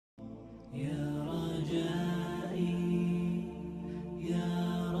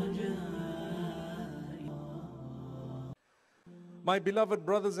My beloved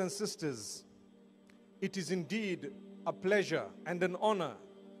brothers and sisters, it is indeed a pleasure and an honor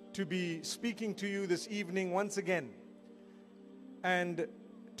to be speaking to you this evening once again, and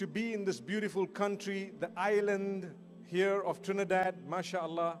to be in this beautiful country, the island here of Trinidad,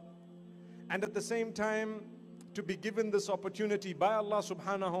 mashallah, and at the same time to be given this opportunity by Allah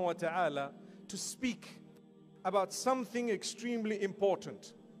subhanahu wa ta'ala to speak about something extremely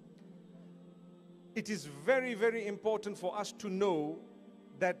important. It is very, very important for us to know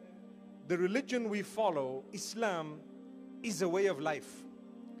that the religion we follow, Islam, is a way of life.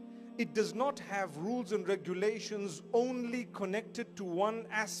 It does not have rules and regulations only connected to one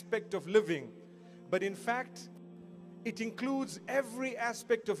aspect of living, but in fact, it includes every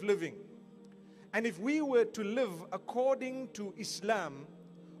aspect of living. And if we were to live according to Islam,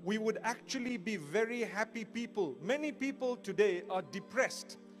 we would actually be very happy people. Many people today are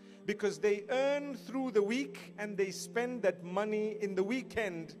depressed because they earn through the week and they spend that money in the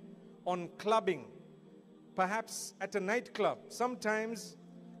weekend on clubbing, perhaps at a nightclub. Sometimes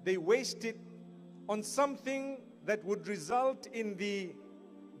they waste it on something that would result in the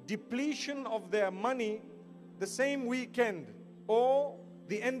depletion of their money the same weekend or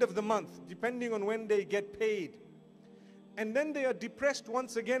the end of the month, depending on when they get paid. And then they are depressed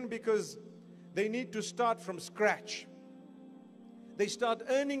once again because they need to start from scratch. They start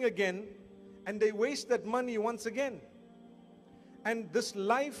earning again and they waste that money once again. And this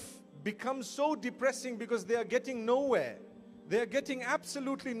life becomes so depressing because they are getting nowhere. They are getting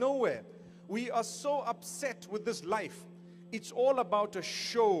absolutely nowhere. We are so upset with this life. It's all about a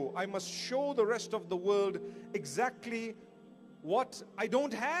show. I must show the rest of the world exactly what I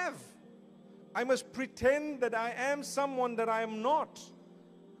don't have. I must pretend that I am someone that I am not.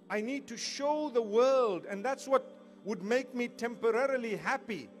 I need to show the world, and that's what would make me temporarily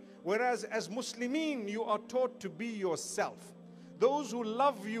happy. Whereas as Muslimin, you are taught to be yourself. Those who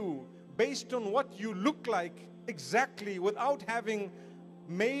love you based on what you look like exactly, without having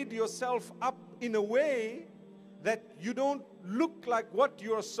made yourself up in a way that you don't look like what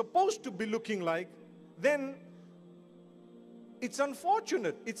you're supposed to be looking like, then it's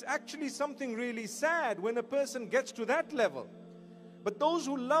unfortunate. It's actually something really sad when a person gets to that level. But those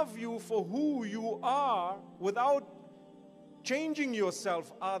who love you for who you are without changing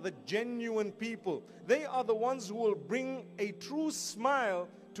yourself are the genuine people. They are the ones who will bring a true smile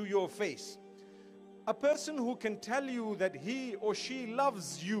to your face. A person who can tell you that he or she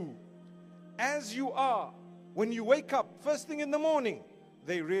loves you as you are, when you wake up first thing in the morning,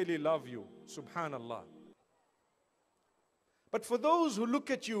 they really love you. Subhanallah. But for those who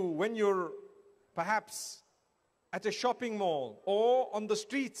look at you when you're perhaps at a shopping mall or on the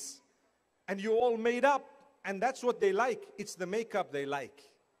streets and you're all made up, and that's what they like, it's the makeup they like.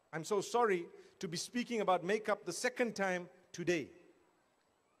 I'm so sorry to be speaking about makeup the second time today.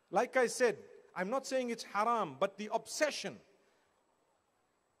 Like I said, I'm not saying it's haram, but the obsession.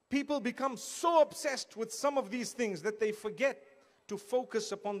 People become so obsessed with some of these things that they forget to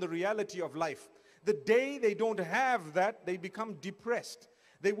focus upon the reality of life. The day they don't have that, they become depressed.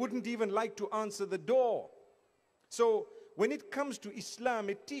 They wouldn't even like to answer the door. So when it comes to Islam,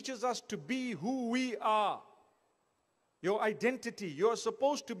 it teaches us to be who we are. Your identity. You're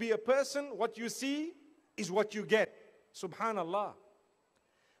supposed to be a person. What you see is what you get. Subhanallah.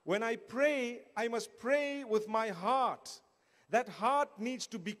 When I pray, I must pray with my heart. That heart needs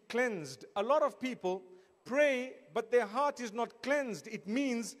to be cleansed. A lot of people pray, but their heart is not cleansed. It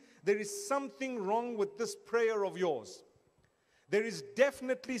means there is something wrong with this prayer of yours. There is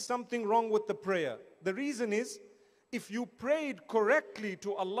definitely something wrong with the prayer. The reason is, if you prayed correctly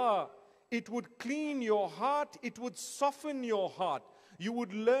to Allah, it would clean your heart, it would soften your heart. You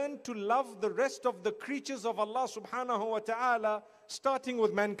would learn to love the rest of the creatures of Allah subhanahu wa ta'ala, starting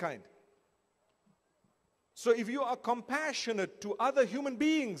with mankind. So if you are compassionate to other human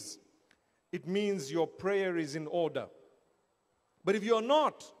beings, it means your prayer is in order. But if you are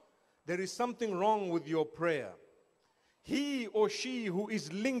not, there is something wrong with your prayer. He or she who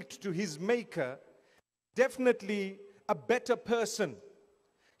is linked to his maker, definitely a better person.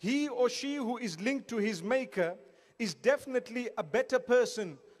 He or she who is linked to his maker is definitely a better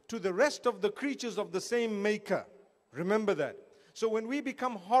person to the rest of the creatures of the same maker. Remember that. So when we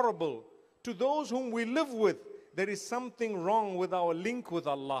become horrible to those whom we live with, there is something wrong with our link with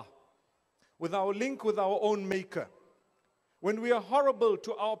Allah, with our link with our own maker. When we are horrible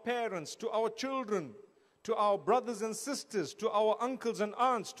to our parents, to our children, to our brothers and sisters, to our uncles and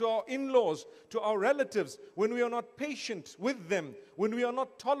aunts, to our in-laws, to our relatives, when we are not patient with them, when we are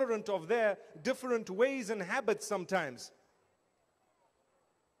not tolerant of their different ways and habits sometimes,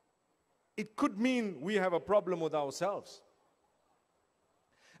 it could mean we have a problem with ourselves.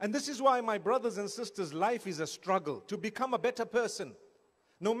 And this is why, my brothers and sisters, life is a struggle to become a better person.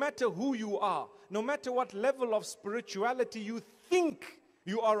 No matter who you are, no matter what level of spirituality you think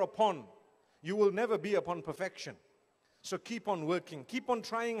you are upon, you will never be upon perfection. So keep on working, keep on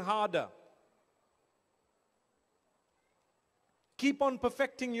trying harder. Keep on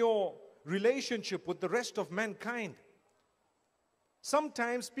perfecting your relationship with the rest of mankind.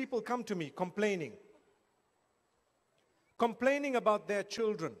 Sometimes people come to me complaining about their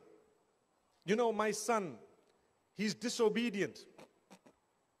children. You know, my son, he's disobedient.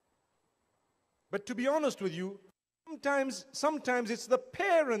 But to be honest with you, sometimes it's the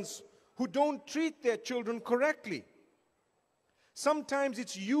parents who don't treat their children correctly. Sometimes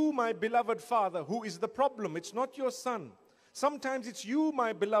it's you, my beloved father, who is the problem. It's not your son. Sometimes it's you,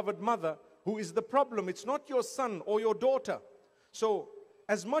 my beloved mother, who is the problem. It's not your son or your daughter. So,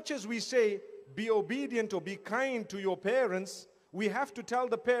 as much as we say, be obedient or be kind to your parents, we have to tell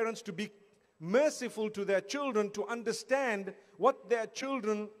the parents to be merciful to their children, to understand what their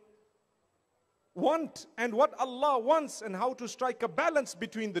children want and what Allah wants, and how to strike a balance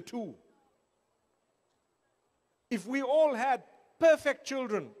between the two. If we all had perfect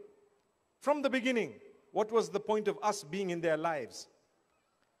children from the beginning, what was the point of us being in their lives?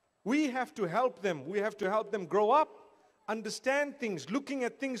 We have to help them. We have to help them grow up, understand things, looking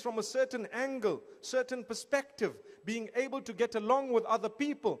at things from a certain angle, certain perspective, being able to get along with other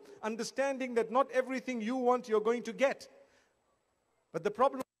people, understanding that not everything you want you're going to get. But the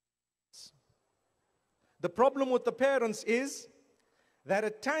problem with the parents is that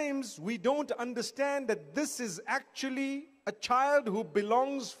at times we don't understand that this is actually a child who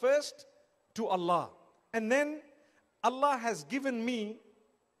belongs first to Allah. And then Allah has given me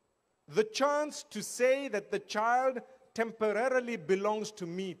the chance to say that the child temporarily belongs to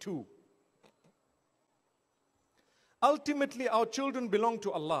me too. Ultimately, our children belong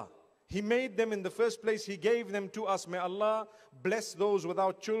to Allah. He made them in the first place. He gave them to us. May Allah bless those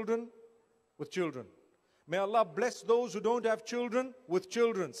without children with children. May Allah bless those who don't have children with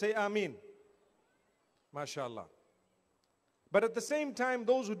children. Say Ameen. MashaAllah. But at the same time,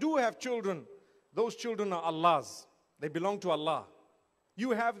 those who do have children, those children are Allah's. They belong to Allah.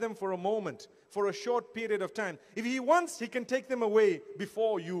 You have them for a moment, for a short period of time. If He wants, He can take them away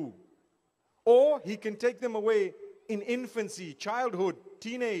before you. Or He can take them away in infancy, childhood,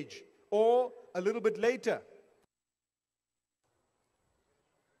 teenage, or a little bit later.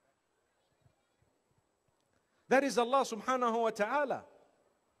 That is Allah subhanahu wa ta'ala.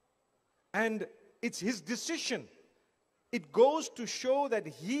 And it's His decision. It goes to show that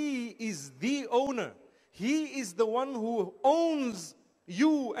He is the owner. He is the one who owns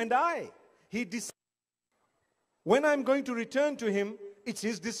you and I. He decides when I'm going to return to Him. It's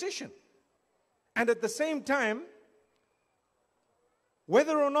His decision. And at the same time,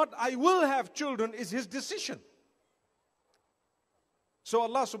 whether or not I will have children is His decision. So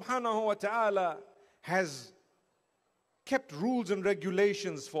Allah subhanahu wa ta'ala has kept rules and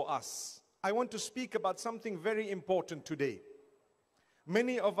regulations for us. I want to speak about something very important today.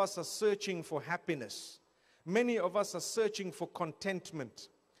 Many of us are searching for happiness. Many of us are searching for contentment.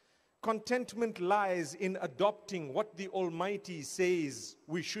 Contentment lies in adopting what the Almighty says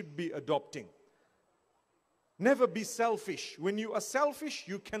we should be adopting. Never be selfish. When you are selfish,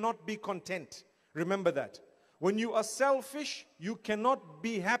 you cannot be content. Remember that. When you are selfish, you cannot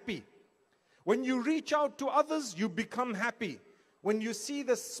be happy. When you reach out to others, you become happy. When you see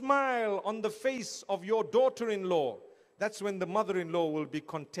the smile on the face of your daughter-in-law, that's when the mother-in-law will be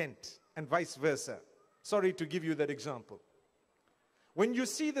content, and vice versa. Sorry to give you that example. When you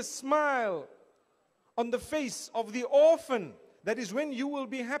see the smile on the face of the orphan, that is when you will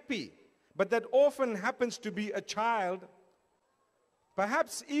be happy. But that orphan happens to be a child,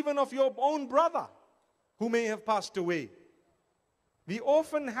 perhaps even of your own brother, who may have passed away. The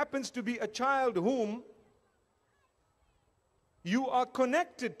orphan happens to be a child whom you are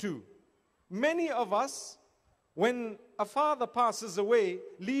connected to. Many of us, when a father passes away,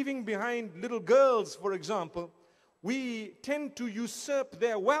 leaving behind little girls, for example, we tend to usurp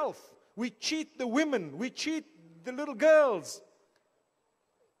their wealth. We cheat the women, we cheat the little girls.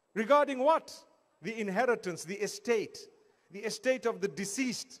 Regarding what? The inheritance, the estate of the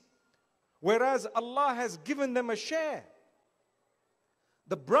deceased. Whereas Allah has given them a share.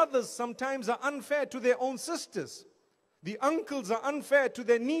 The brothers sometimes are unfair to their own sisters. The uncles are unfair to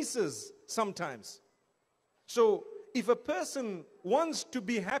their nieces sometimes. So if a person wants to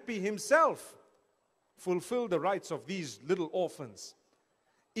be happy himself, fulfill the rights of these little orphans.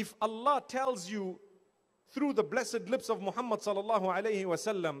 If Allah tells you through the blessed lips of Muhammad sallallahu alayhi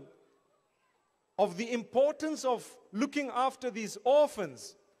wasallam of the importance of looking after these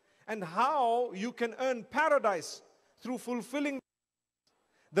orphans, and how you can earn paradise through fulfilling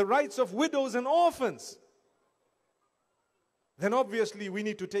the rights of widows and orphans, then obviously we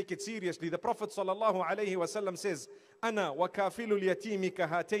need to take it seriously. The Prophet ﷺ says, "Ana wa kafilul yatimi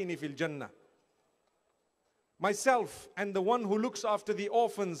kahataini fil jannah." Myself and the one who looks after the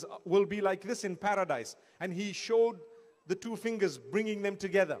orphans will be like this in paradise. And he showed the two fingers, bringing them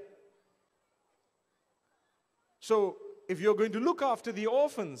together. So if you're going to look after the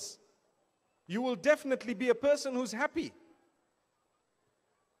orphans, you will definitely be a person who's happy.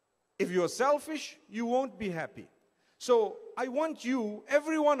 If you're selfish, you won't be happy. So I want you,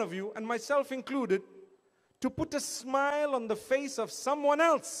 every one of you, and myself included, to put a smile on the face of someone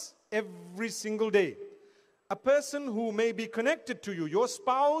else every single day. A person who may be connected to you, your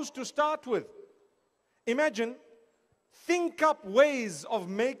spouse to start with. Imagine, think up ways of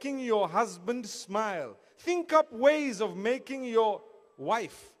making your husband smile. Think up ways of making your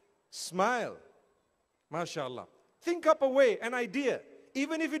wife smile. MashaAllah. Think up a way, an idea.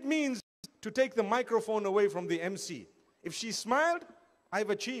 Even if it means to take the microphone away from the MC. If she smiled, I've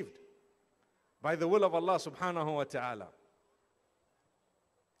achieved. By the will of Allah subhanahu wa ta'ala.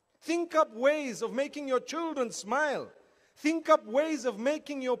 Think up ways of making your children smile. Think up ways of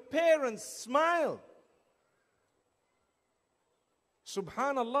making your parents smile.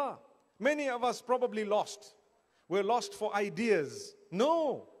 Subhanallah. Many of us probably lost. We're lost for ideas.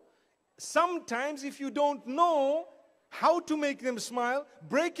 No. Sometimes if you don't know how to make them smile,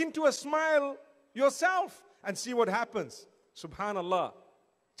 break into a smile yourself and see what happens. Subhanallah.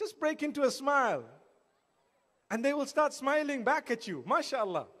 Just break into a smile. And they will start smiling back at you.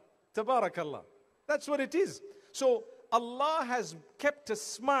 MashaAllah. Tabarakallah. That's what it is. So Allah has kept a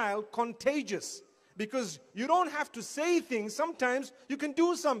smile contagious, because you don't have to say things. Sometimes you can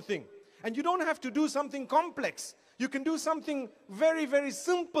do something, and you don't have to do something complex. You can do something very, very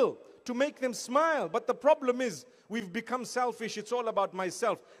simple to make them smile. But the problem is, we've become selfish. It's all about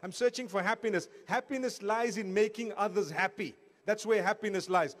myself. I'm searching for happiness. Happiness lies in making others happy. That's where happiness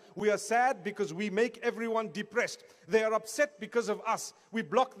lies. We are sad because we make everyone depressed. They are upset because of us. We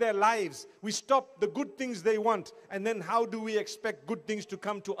block their lives. We stop the good things they want. And then how do we expect good things to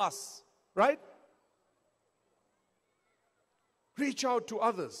come to us? Right? Reach out to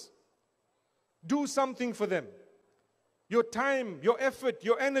others. Do something for them. Your time, your effort,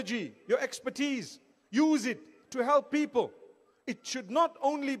 your energy, your expertise. Use it to help people. It should not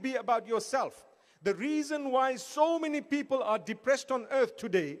only be about yourself. The reason why so many people are depressed on earth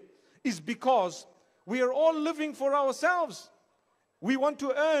today is because we are all living for ourselves. We want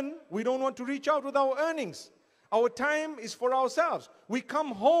to earn, we don't want to reach out with our earnings. Our time is for ourselves. We come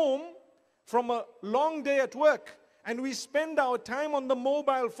home from a long day at work and we spend our time on the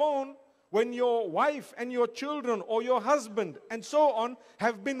mobile phone when your wife and your children or your husband and so on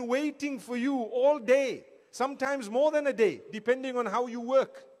have been waiting for you all day, sometimes more than a day, depending on how you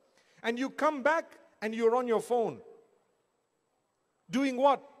work. And you come back and you're on your phone. Doing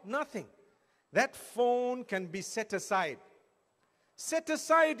what? Nothing. That phone can be set aside. Set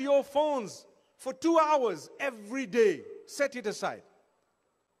aside your phones for 2 hours every day. Set it aside.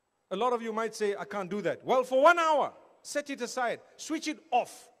 A lot of you might say, I can't do that. Well, for 1 hour, set it aside. Switch it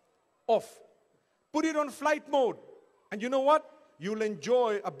off. Off. Put it on flight mode. And you know what? You'll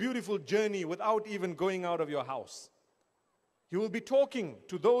enjoy a beautiful journey without even going out of your house. You will be talking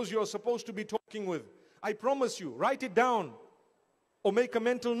to those you're supposed to be talking with. I promise you, write it down or make a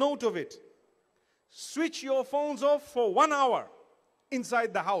mental note of it. Switch your phones off for 1 hour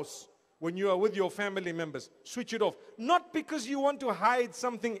inside the house when you are with your family members. Switch it off. Not because you want to hide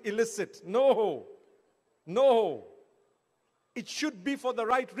something illicit. No. No. It should be for the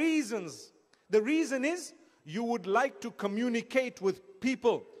right reasons. The reason is you would like to communicate with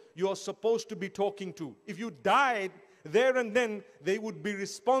people you're supposed to be talking to. If you died there and then, they would be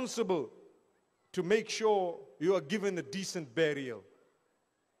responsible to make sure you are given a decent burial.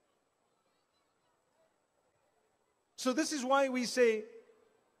 So this is why we say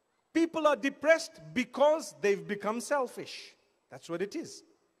people are depressed because they've become selfish. That's what it is.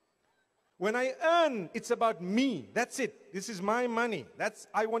 When I earn, it's about me. That's it. This is my money.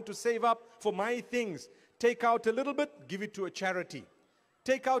 I want to save up for my things. Take out a little bit, give it to a charity.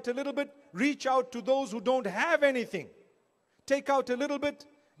 Take out a little bit, reach out to those who don't have anything. Take out a little bit,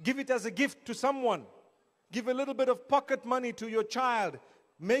 give it as a gift to someone. Give a little bit of pocket money to your child,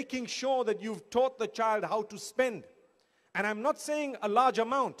 making sure that you've taught the child how to spend. And I'm not saying a large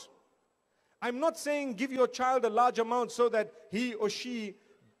amount. I'm not saying give your child a large amount so that he or she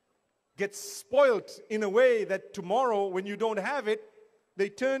gets spoilt in a way that tomorrow when you don't have it, they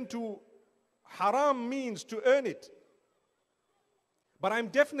turn to haram means to earn it. But I'm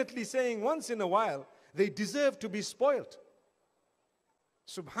definitely saying once in a while, they deserve to be spoiled.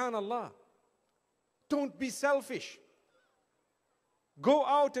 Subhanallah. Don't be selfish. Go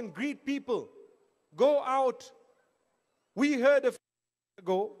out and greet people. Go out. We heard a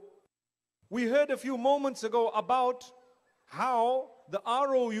few moments ago about how the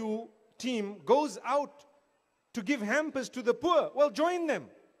ROU team goes out to give hampers to the poor. Well, join them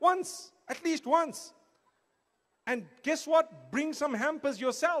once, at least once. And guess what? Bring some hampers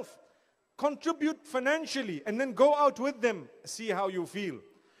yourself. Contribute financially and then go out with them. See how you feel.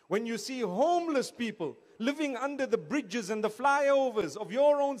 When you see homeless people living under the bridges and the flyovers of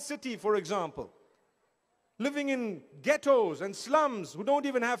your own city, for example, living in ghettos and slums who don't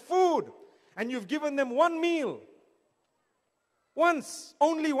even have food, and you've given them one meal. Once,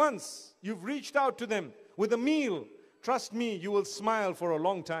 only once, you've reached out to them with a meal. Trust me, you will smile for a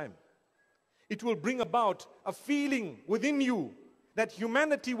long time. It will bring about a feeling within you that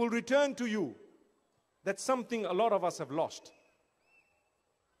humanity will return to you. That's something a lot of us have lost.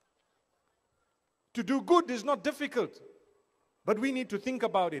 To do good is not difficult, but we need to think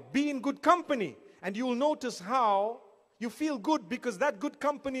about it. Be in good company, and you will notice how you feel good, because that good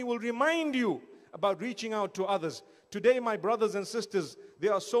company will remind you about reaching out to others. Today, my brothers and sisters,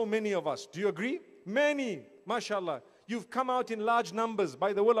 there are so many of us. Do you agree? Many, mashallah. You've come out in large numbers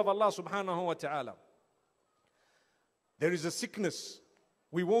by the will of Allah subhanahu wa ta'ala. There is a sickness.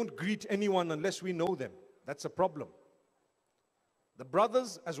 We won't greet anyone unless we know them. That's a problem. The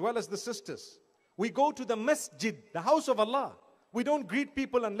brothers as well as the sisters. We go to the masjid, the house of Allah. We don't greet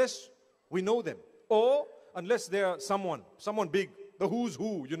people unless we know them. Or unless they're someone big, the who's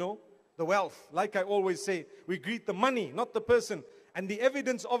who, you know, the wealth. Like I always say, we greet the money, not the person. And the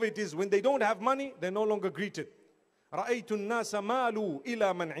evidence of it is when they don't have money, they're no longer greeted. رَأَيْتُ النَّاسَ مَالُوا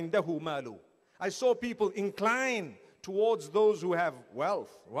إِلَى مَنْ عِنْدَهُ مَالُوا. I saw people incline towards those who have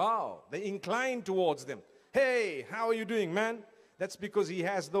wealth. Wow, they incline towards them. Hey, how are you doing, man? That's because he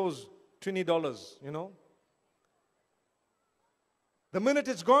has those $20, you know. The minute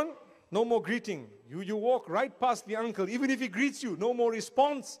it's gone, no more greeting. You walk right past the uncle. Even if he greets you, no more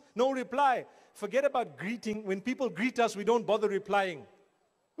response, no reply. Forget about greeting. When people greet us, we don't bother replying.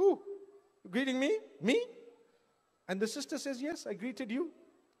 Who? Greeting me? Me? And the sister says, yes, I greeted you.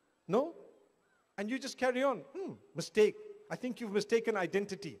 No? And you just carry on. Mistake. I think you've mistaken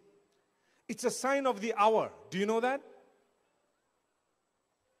identity. It's a sign of the hour. Do you know that?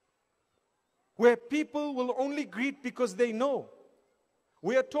 Where people will only greet because they know.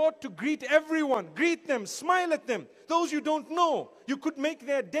 We are taught to greet everyone. Greet them, smile at them. Those you don't know, you could make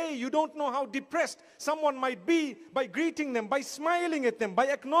their day. You don't know how depressed someone might be by greeting them, by smiling at them, by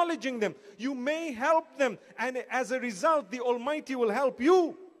acknowledging them. You may help them, and as a result, the Almighty will help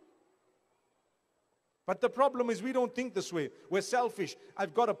you. But the problem is we don't think this way. We're selfish.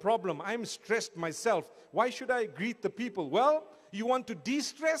 I've got a problem. I'm stressed myself. Why should I greet the people? Well, you want to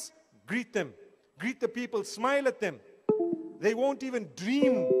de-stress? Greet them. Greet the people. Smile at them. They won't even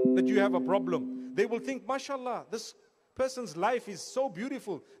dream that you have a problem. They will think, mashallah, this person's life is so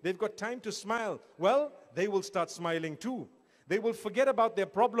beautiful. They've got time to smile. Well, they will start smiling too. They will forget about their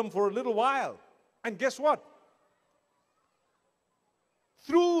problem for a little while. And guess what?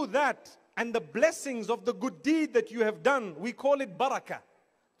 Through that and the blessings of the good deed that you have done, we call it barakah.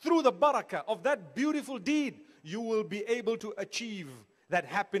 Through the barakah of that beautiful deed, you will be able to achieve that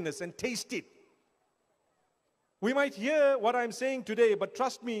happiness and taste it. We might hear what I'm saying today, but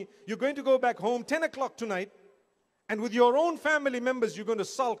trust me, you're going to go back home 10 o'clock tonight, and with your own family members, you're going to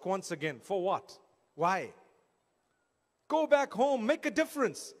sulk once again. For what? Why? Go back home, make a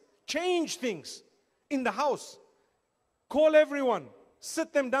difference, change things in the house. Call everyone,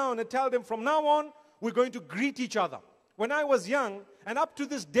 sit them down and tell them from now on, we're going to greet each other. When I was young, and up to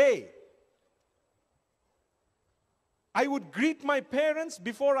this day, I would greet my parents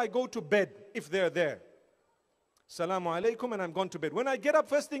before I go to bed, if they're there. Assalamu alaikum, and I'm gone to bed. When I get up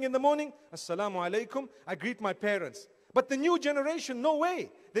first thing in the morning, Assalamu alaikum, I greet my parents. But the new generation, no way.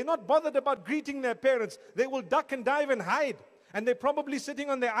 They're not bothered about greeting their parents. They will duck and dive and hide. And they're probably sitting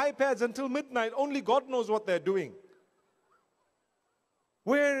on their iPads until midnight. Only God knows what they're doing.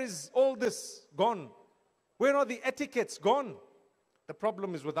 Where is all this gone? Where are the etiquettes gone? The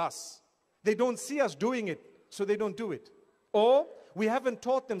problem is with us. They don't see us doing it, so they don't do it. Or we haven't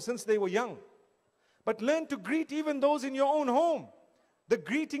taught them since they were young. But learn to greet even those in your own home. The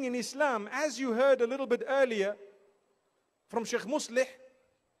greeting in Islam, as you heard a little bit earlier from Sheikh Muslih,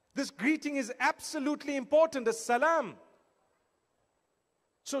 this greeting is absolutely important, as salam.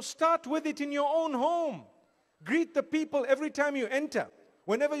 So start with it in your own home. Greet the people every time you enter,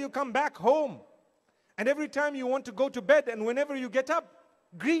 whenever you come back home. And every time you want to go to bed and whenever you get up,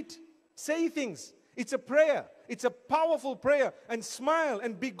 greet, say things. It's a prayer. It's a powerful prayer. And smile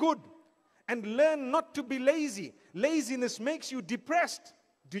and be good. And learn not to be lazy. Laziness makes you depressed.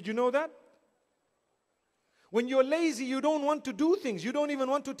 Did you know that? When you're lazy, you don't want to do things. You don't even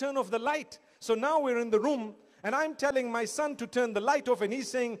want to turn off the light. So now we're in the room and I'm telling my son to turn the light off and he's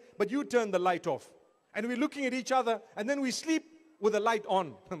saying, but you turn the light off. And we're looking at each other and then we sleep with the light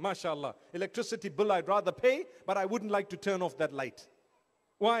on. MashaAllah. Electricity bill I'd rather pay, but I wouldn't like to turn off that light.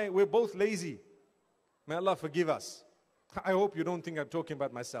 Why? We're both lazy. May Allah forgive us. I hope you don't think I'm talking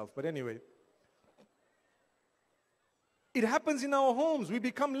about myself, but anyway. It happens in our homes. We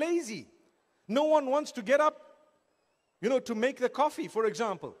become lazy. No one wants to get up, to make the coffee, for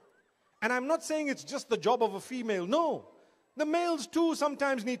example. And I'm not saying it's just the job of a female. No. The males too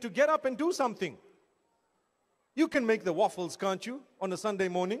sometimes need to get up and do something. You can make the waffles, can't you, on a Sunday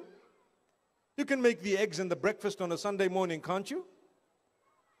morning? You can make the eggs and the breakfast on a Sunday morning, can't you?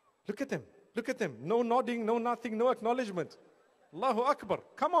 Look at them. Look at them. No nodding, no nothing, no acknowledgement. Allahu Akbar.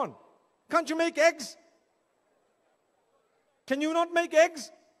 Come on. Can't you make eggs? Can you not make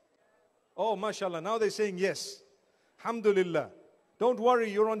eggs? Oh, mashallah. Now they're saying yes. Alhamdulillah. Don't worry,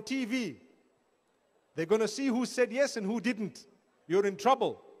 you're on TV. They're going to see who said yes and who didn't. You're in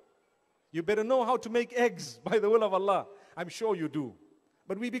trouble. You better know how to make eggs by the will of Allah. I'm sure you do.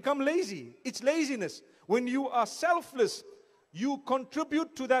 But we become lazy. It's laziness. When you are selfless, you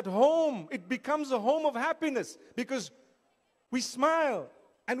contribute to that home. It becomes a home of happiness because we smile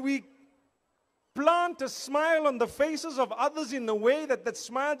and we plant a smile on the faces of others in a way that that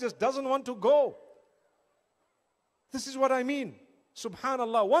smile just doesn't want to go. This is what I mean.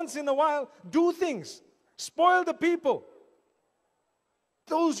 Subhanallah. Once in a while, do things. Spoil the people.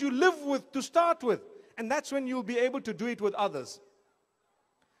 Those you live with to start with. And that's when you'll be able to do it with others.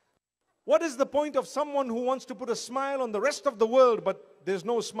 What is the point of someone who wants to put a smile on the rest of the world, but there's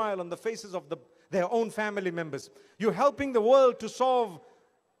no smile on the faces of their own family members? You're helping the world to solve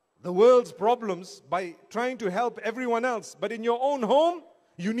the world's problems by trying to help everyone else. But in your own home,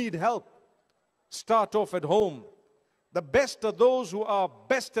 you need help. Start off at home. The best are those who are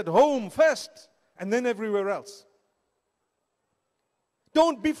best at home first, and then everywhere else.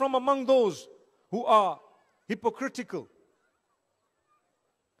 Don't be from among those who are hypocritical.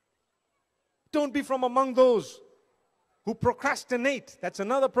 Don't be from among those who procrastinate. That's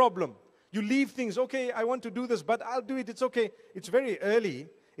another problem. You leave things, okay, I want to do this, but I'll do it, it's okay. It's very early.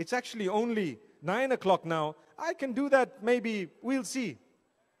 It's actually only 9 o'clock now. I can do that, maybe, we'll see.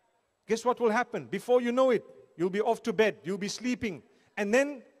 Guess what will happen? Before you know it, you'll be off to bed, you'll be sleeping, and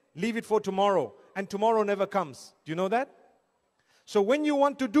then leave it for tomorrow. And tomorrow never comes. Do you know that? So when you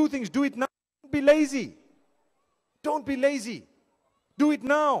want to do things, do it now. Don't be lazy. Don't be lazy. Do it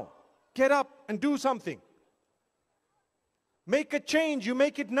now. Get up and do something. Make a change, you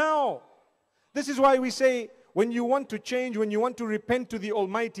make it now. This is why we say, when you want to change, when you want to repent to the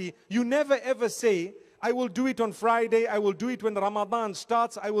Almighty, you never ever say, I will do it on Friday, I will do it when Ramadan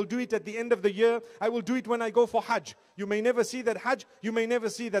starts, I will do it at the end of the year, I will do it when I go for Hajj. You may never see that Hajj, you may never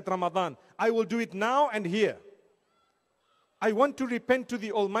see that Ramadan. I will do it now and here. I want to repent to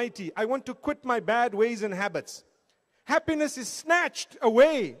the Almighty. I want to quit my bad ways and habits. Happiness is snatched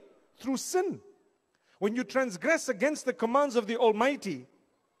away through sin. When you transgress against the commands of the Almighty,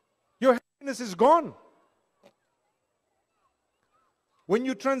 your happiness is gone. When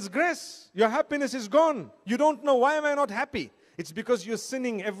you transgress, your happiness is gone. You don't know, why am I not happy? It's because you're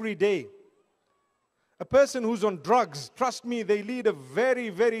sinning every day. A person who's on drugs, trust me, they lead a very,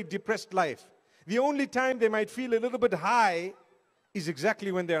 very depressed life. The only time they might feel a little bit high is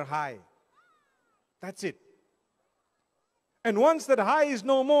exactly when they're high. That's it. And once that high is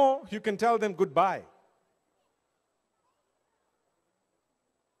no more, you can tell them goodbye.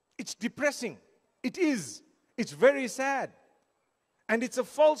 It's depressing. It is. It's very sad. And it's a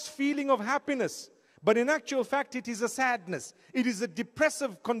false feeling of happiness. But in actual fact, it is a sadness. It is a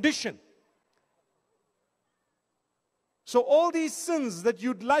depressive condition. So all these sins that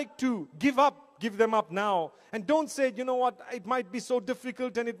you'd like to give up, give them up now. And don't say, you know what, it might be so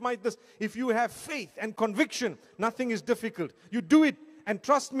difficult and it might this. If you have faith and conviction, nothing is difficult. You do it and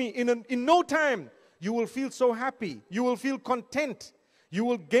trust me, in no time, you will feel so happy. You will feel content. You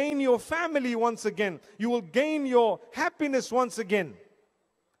will gain your family once again. You will gain your happiness once again.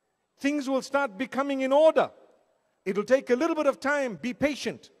 Things will start becoming in order. It will take a little bit of time. Be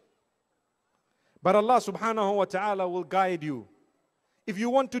patient. But Allah subhanahu wa ta'ala will guide you. If you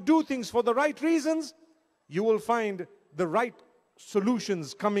want to do things for the right reasons, you will find the right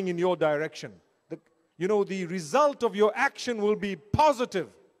solutions coming in your direction. The result of your action will be positive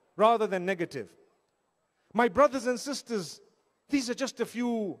rather than negative. My brothers and sisters, these are just a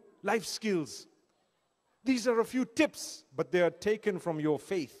few life skills. These are a few tips, but they are taken from your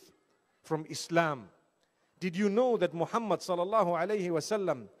faith, from Islam. Did you know that Muhammad sallallahu alayhi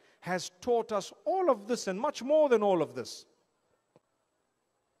wasallam has taught us all of this and much more than all of this?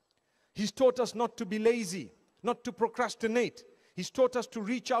 He's taught us not to be lazy, not to procrastinate. He's taught us to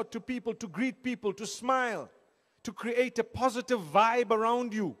reach out to people, to greet people, to smile, to create a positive vibe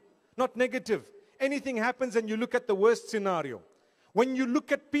around you, not negative. Anything happens and you look at the worst scenario. When you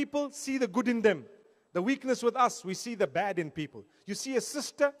look at people, see the good in them. The weakness with us, we see the bad in people. You see a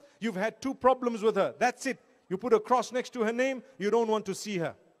sister, you've had 2 problems with her. That's it. You put a cross next to her name, you don't want to see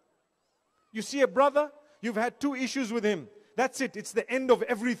her. You see a brother, you've had 2 issues with him. That's it. It's the end of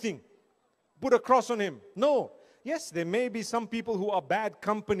everything. Put a cross on him. No. Yes, there may be some people who are bad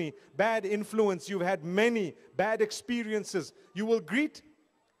company, bad influence. You've had many bad experiences. You will greet,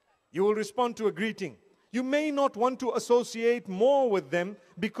 you will respond to a greeting. You may not want to associate more with them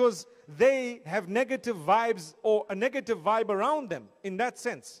because they have negative vibes or a negative vibe around them in that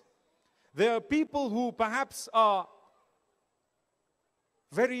sense. There are people who perhaps are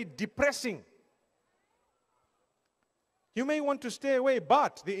very depressing. You may want to stay away,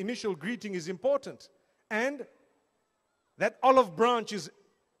 but the initial greeting is important. And that olive branch is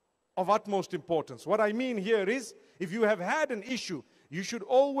of utmost importance. What I mean here is, if you have had an issue, you should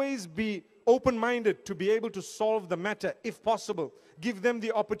always be open-minded to be able to solve the matter if possible. Give them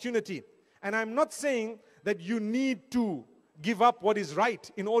the opportunity. And I'm not saying that you need to give up what is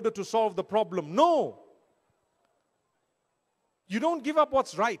right in order to solve the problem. No. You don't give up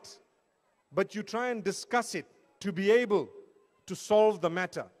what's right, but you try and discuss it to be able to solve the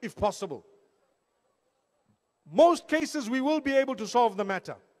matter if possible. Most cases we will be able to solve the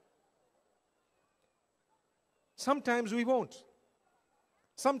matter. Sometimes we won't.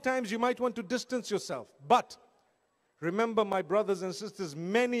 Sometimes you might want to distance yourself. But remember, my brothers and sisters,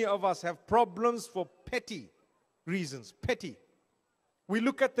 many of us have problems for petty reasons. Petty. We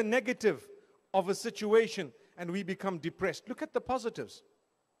look at the negative of a situation and we become depressed. Look at the positives.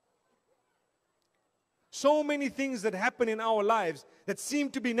 So many things that happen in our lives that seem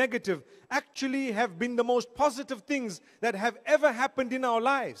to be negative actually have been the most positive things that have ever happened in our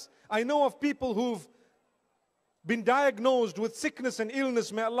lives. I know of people who've been diagnosed with sickness and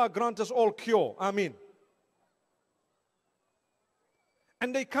illness. May Allah grant us all cure. Ameen.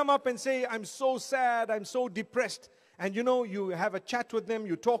 And they come up and say, I'm so sad, I'm so depressed. And you know, you have a chat with them,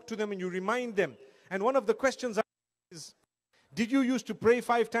 you talk to them and you remind them. And one of the questions is, did you used to pray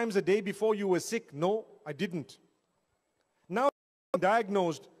 5 times a day before you were sick? No, I didn't. Now I'm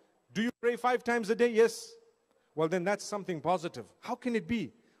diagnosed, do you pray 5 times a day? Yes. Well, then that's something positive. How can it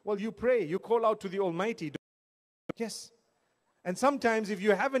be? Well, you pray, you call out to the Almighty. Yes. And sometimes if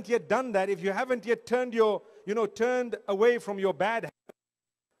you haven't yet done that, if you haven't yet turned turned away from your bad habits,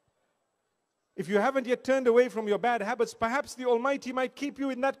 if you haven't yet turned away from your bad habits, perhaps the Almighty might keep you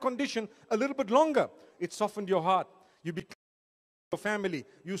in that condition a little bit longer. It softened your heart. You became your family.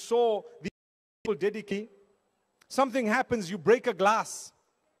 You saw the people dedicate. Something happens, you break a glass.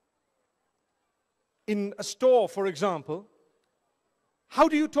 In a store, for example, how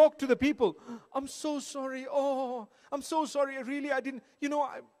do you talk to the people? I'm so sorry. Oh, I'm so sorry. I didn't,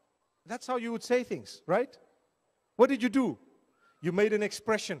 that's how you would say things, right? What did you do? You made an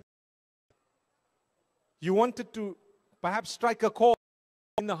expression. You wanted to perhaps strike a chord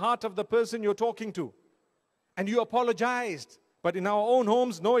in the heart of the person you're talking to. And you apologized. But in our own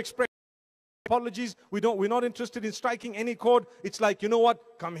homes, no expression. Apologies. We're not interested in striking any chord. It's like, you know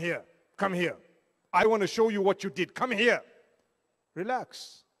what? Come here. Come here. I want to show you what you did. Come here.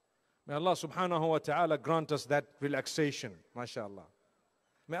 Relax. May Allah subhanahu wa ta'ala grant us that relaxation. MashaAllah.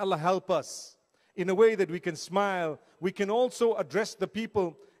 May Allah help us in a way that we can smile. We can also address the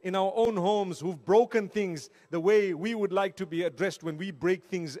people in our own homes who've broken things the way we would like to be addressed when we break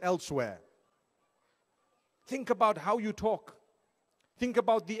things elsewhere. Think about how you talk. Think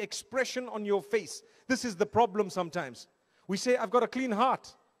about the expression on your face. This is the problem sometimes. We say, I've got a clean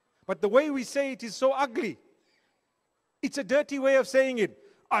heart. But the way we say it is so ugly. It's a dirty way of saying it.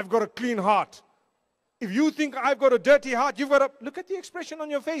 I've got a clean heart. If you think I've got a dirty heart, you've got to look at the expression on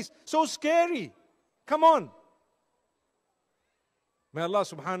your face. So scary. Come on. May Allah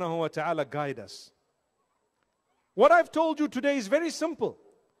subhanahu wa ta'ala guide us. What I've told you today is very simple.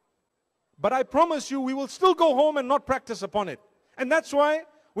 But I promise you, we will still go home and not practice upon it. And that's why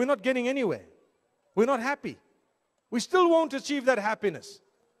we're not getting anywhere. We're not happy. We still won't achieve that happiness.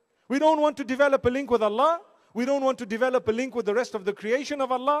 We don't want to develop a link with Allah. We don't want to develop a link with the rest of the creation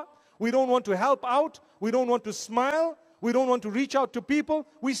of Allah. We don't want to help out. We don't want to smile. We don't want to reach out to people.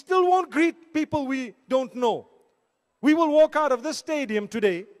 We still won't greet people we don't know. We will walk out of this stadium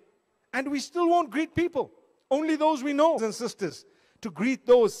today and we still won't greet people. Only those we know and sisters. To greet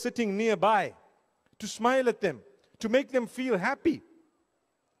those sitting nearby. To smile at them. To make them feel happy.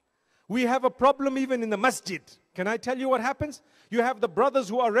 We have a problem even in the masjid. Can I tell you what happens? You have the brothers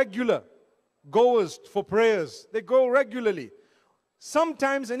who are regular goers for prayers. They go regularly.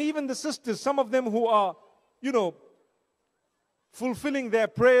 Sometimes, and even the sisters, some of them who are, fulfilling their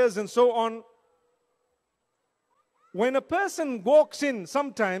prayers and so on. When a person walks in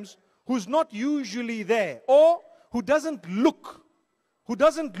sometimes who's not usually there, or who doesn't look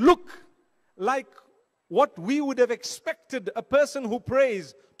like what we would have expected a person who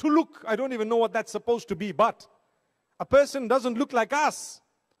prays to look. I don't even know what that's supposed to be, but a person doesn't look like us,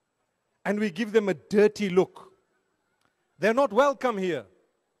 and we give them a dirty look. They're not welcome here.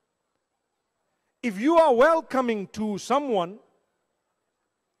 If you are welcoming to someone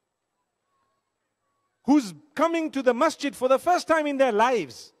who's coming to the masjid for the first time in their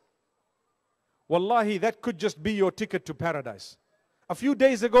lives, wallahi, that could just be your ticket to paradise. A few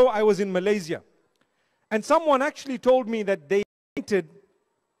days ago, I was in Malaysia, and someone actually told me that they rented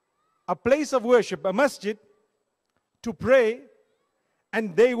a place of worship, a masjid, to pray,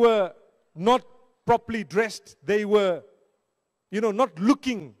 and they were not properly dressed. They were, not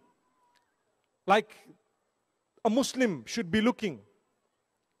looking like a Muslim should be looking.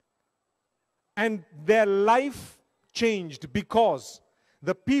 And their life changed because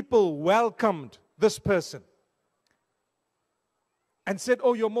the people welcomed this person and said,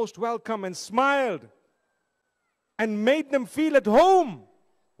 "Oh, you're most welcome," and smiled and made them feel at home.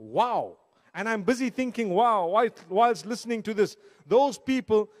 Wow. And I'm busy thinking, wow, whilst listening to this, those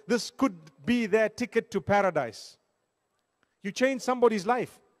people, this could be their ticket to paradise. You change somebody's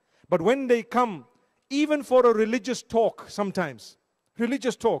life. But when they come, even for a religious talk sometimes,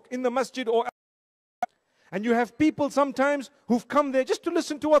 religious talk in the masjid, and you have people sometimes who've come there just to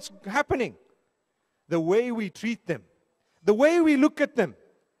listen to what's happening. The way we treat them, the way we look at them,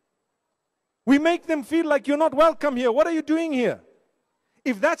 we make them feel like you're not welcome here. What are you doing here?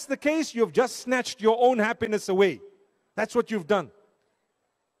 If that's the case, you've just snatched your own happiness away. That's what you've done.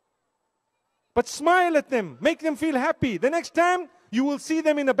 But smile at them, make them feel happy. The next time, you will see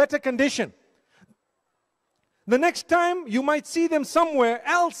them in a better condition. The next time, you might see them somewhere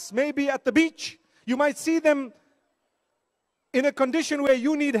else, maybe at the beach. You might see them in a condition where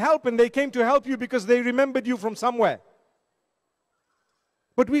you need help and they came to help you because they remembered you from somewhere.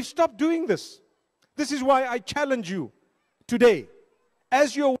 But we've stopped doing this. This is why I challenge you today.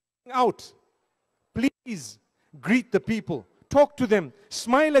 As you're walking out, please greet the people. Talk to them.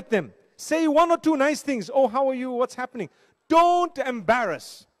 Smile at them. Say one or two nice things. "Oh, how are you? What's happening?" Don't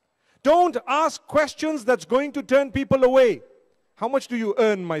embarrass. Don't ask questions that's going to turn people away. "How much do you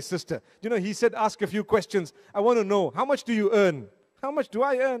earn, my sister?" He said, ask a few questions. I want to know, how much do you earn? How much do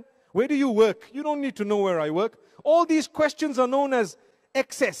I earn? Where do you work? You don't need to know where I work. All these questions are known as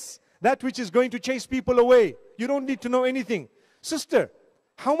excess. That which is going to chase people away. You don't need to know anything. "Sister,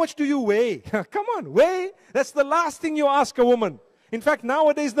 how much do you weigh?" Come on, weigh? That's the last thing you ask a woman. In fact,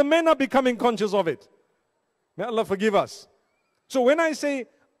 nowadays the men are becoming conscious of it. May Allah forgive us. So when I say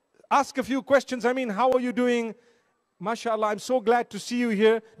ask a few questions, I mean, how are you doing? MashaAllah, I'm so glad to see you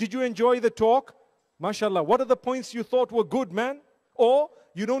here. Did you enjoy the talk? MashaAllah, what are the points you thought were good, man? Or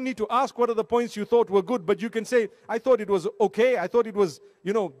you don't need to ask what are the points you thought were good, but you can say, "I thought it was okay. I thought it was,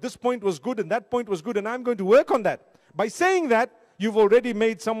 this point was good and that point was good and I'm going to work on that." By saying that, you've already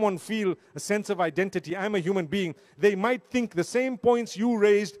made someone feel a sense of identity. I'm a human being. They might think the same points you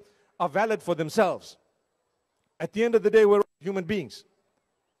raised are valid for themselves. At the end of the day, we're human beings.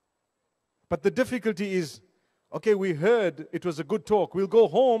 But the difficulty is, okay, we heard it was a good talk. We'll go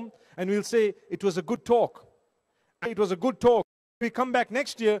home and we'll say, "It was a good talk. It was a good talk." We come back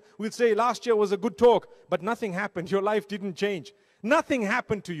next year, we'll say, "Last year was a good talk," but nothing happened. Your life didn't change. Nothing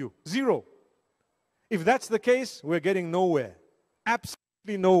happened to you. Zero. If that's the case, we're getting nowhere.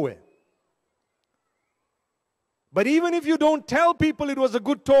 Absolutely nowhere. But even if you don't tell people it was a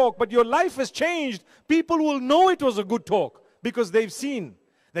good talk, but your life has changed, people will know it was a good talk because they've seen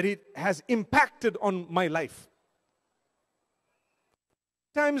that it has impacted on my life.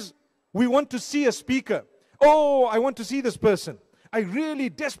 Sometimes we want to see a speaker. "Oh, I want to see this person. I really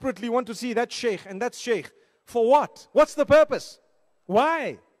desperately want to see that sheikh and that sheikh." For what? What's the purpose?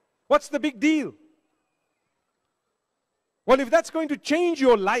 Why? What's the big deal? Well, if that's going to change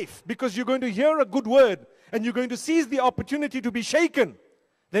your life because you're going to hear a good word and you're going to seize the opportunity to be shaken,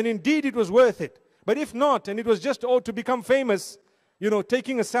 then indeed it was worth it. But if not, and it was just, to become famous,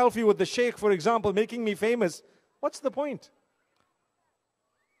 taking a selfie with the sheikh, for example, making me famous, then indeed it was worth it. But if that's going to change your life because you're going to hear a good word and you're going to seize the opportunity to be shaken, then indeed it was worth it. But if not, and it was just, to become famous, taking a selfie with the sheikh, for example, making me famous, What's the point?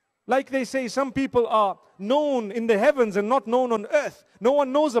 Like they say, some people are known in the heavens and not known on earth. No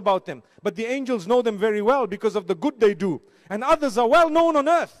one knows about them. But the angels know them very well because of the good they do. And others are well known on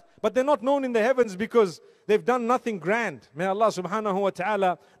earth, but they're not known in the heavens because they've done nothing grand. May Allah subhanahu wa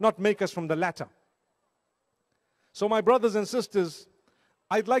ta'ala not make us from the latter. So my brothers and sisters,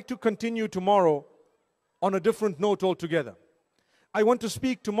 I'd like to continue tomorrow on a different note altogether. I want to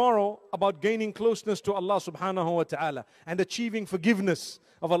speak tomorrow about gaining closeness to Allah subhanahu wa ta'ala and achieving forgiveness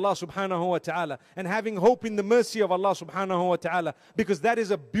of Allah subhanahu wa ta'ala and having hope in the mercy of Allah subhanahu wa ta'ala, because that is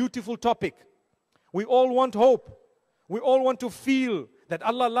a beautiful topic. We all want hope. We all want to feel that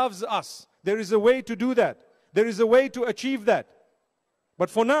Allah loves us. There is a way to do that. There is a way to achieve that. But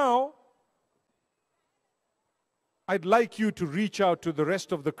for now, I'd like you to reach out to the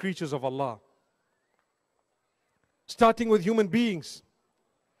rest of the creatures of Allah, starting with human beings.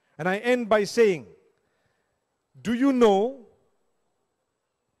 And I end by saying, do you know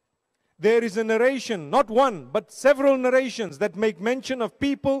there is a narration, not one, but several narrations that make mention of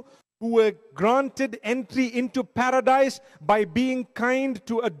people who were granted entry into paradise by being kind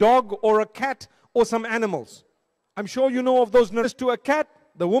to a dog or a cat or some animals. I'm sure you know of those narrations. To a cat,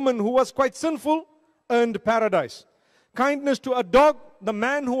 the woman who was quite sinful earned paradise. Kindness to a dog, the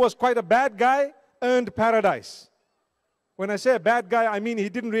man who was quite a bad guy earned paradise. When I say a bad guy, I mean he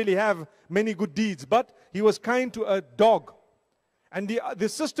didn't really have many good deeds, but he was kind to a dog. And the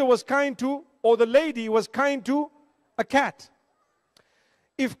sister was kind to, or the lady was kind to a cat.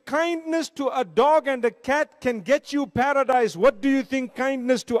 If kindness to a dog and a cat can get you paradise, what do you think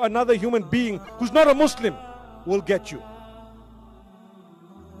kindness to another human being who's not a Muslim will get you?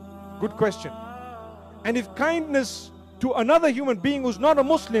 Good question. And if kindness to another human being who's not a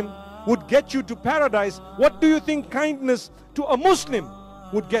Muslim would get you to paradise, what do you think kindness to a Muslim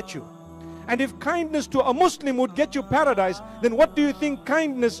would get you? And if kindness to a Muslim would get you paradise, then what do you think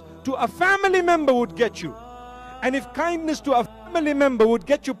kindness to a family member would get you? And if kindness to a family member would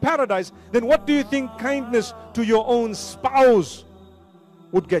get you paradise, then what do you think kindness to your own spouse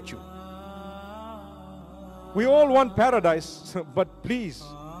would get you? We all want paradise, but please,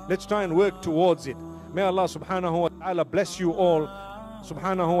 let's try and work towards it. May Allah subhanahu wa ta'ala bless you all.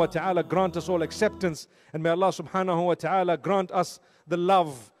 Subhanahu wa ta'ala grant us all acceptance. And may Allah subhanahu wa ta'ala grant us the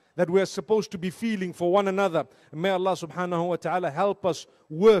love that we are supposed to be feeling for one another. And may Allah subhanahu wa ta'ala help us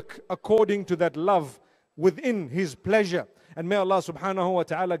work according to that love within His pleasure. And may Allah subhanahu wa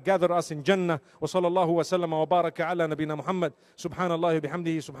ta'ala gather us in Jannah. Wa sallallahu wa sallam wa baraka ala nabina Muhammad. Subhanallah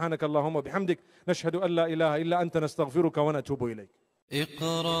bihamdihi, subhanaka Allahumma bihamdik. Nashhadu an la ilaha illa anta nastaghfiruka wa natubu ilayk.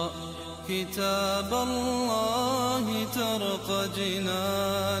 اقرأ كتاب الله ترق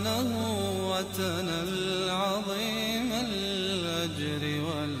جنانه وتنل عظيم الأجر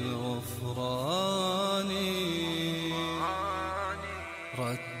والغفران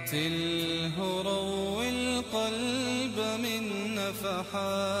رتله روي القلب من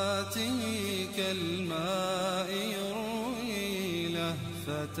نفحاته كالماء يروي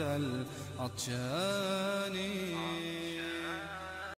لهفة العطشان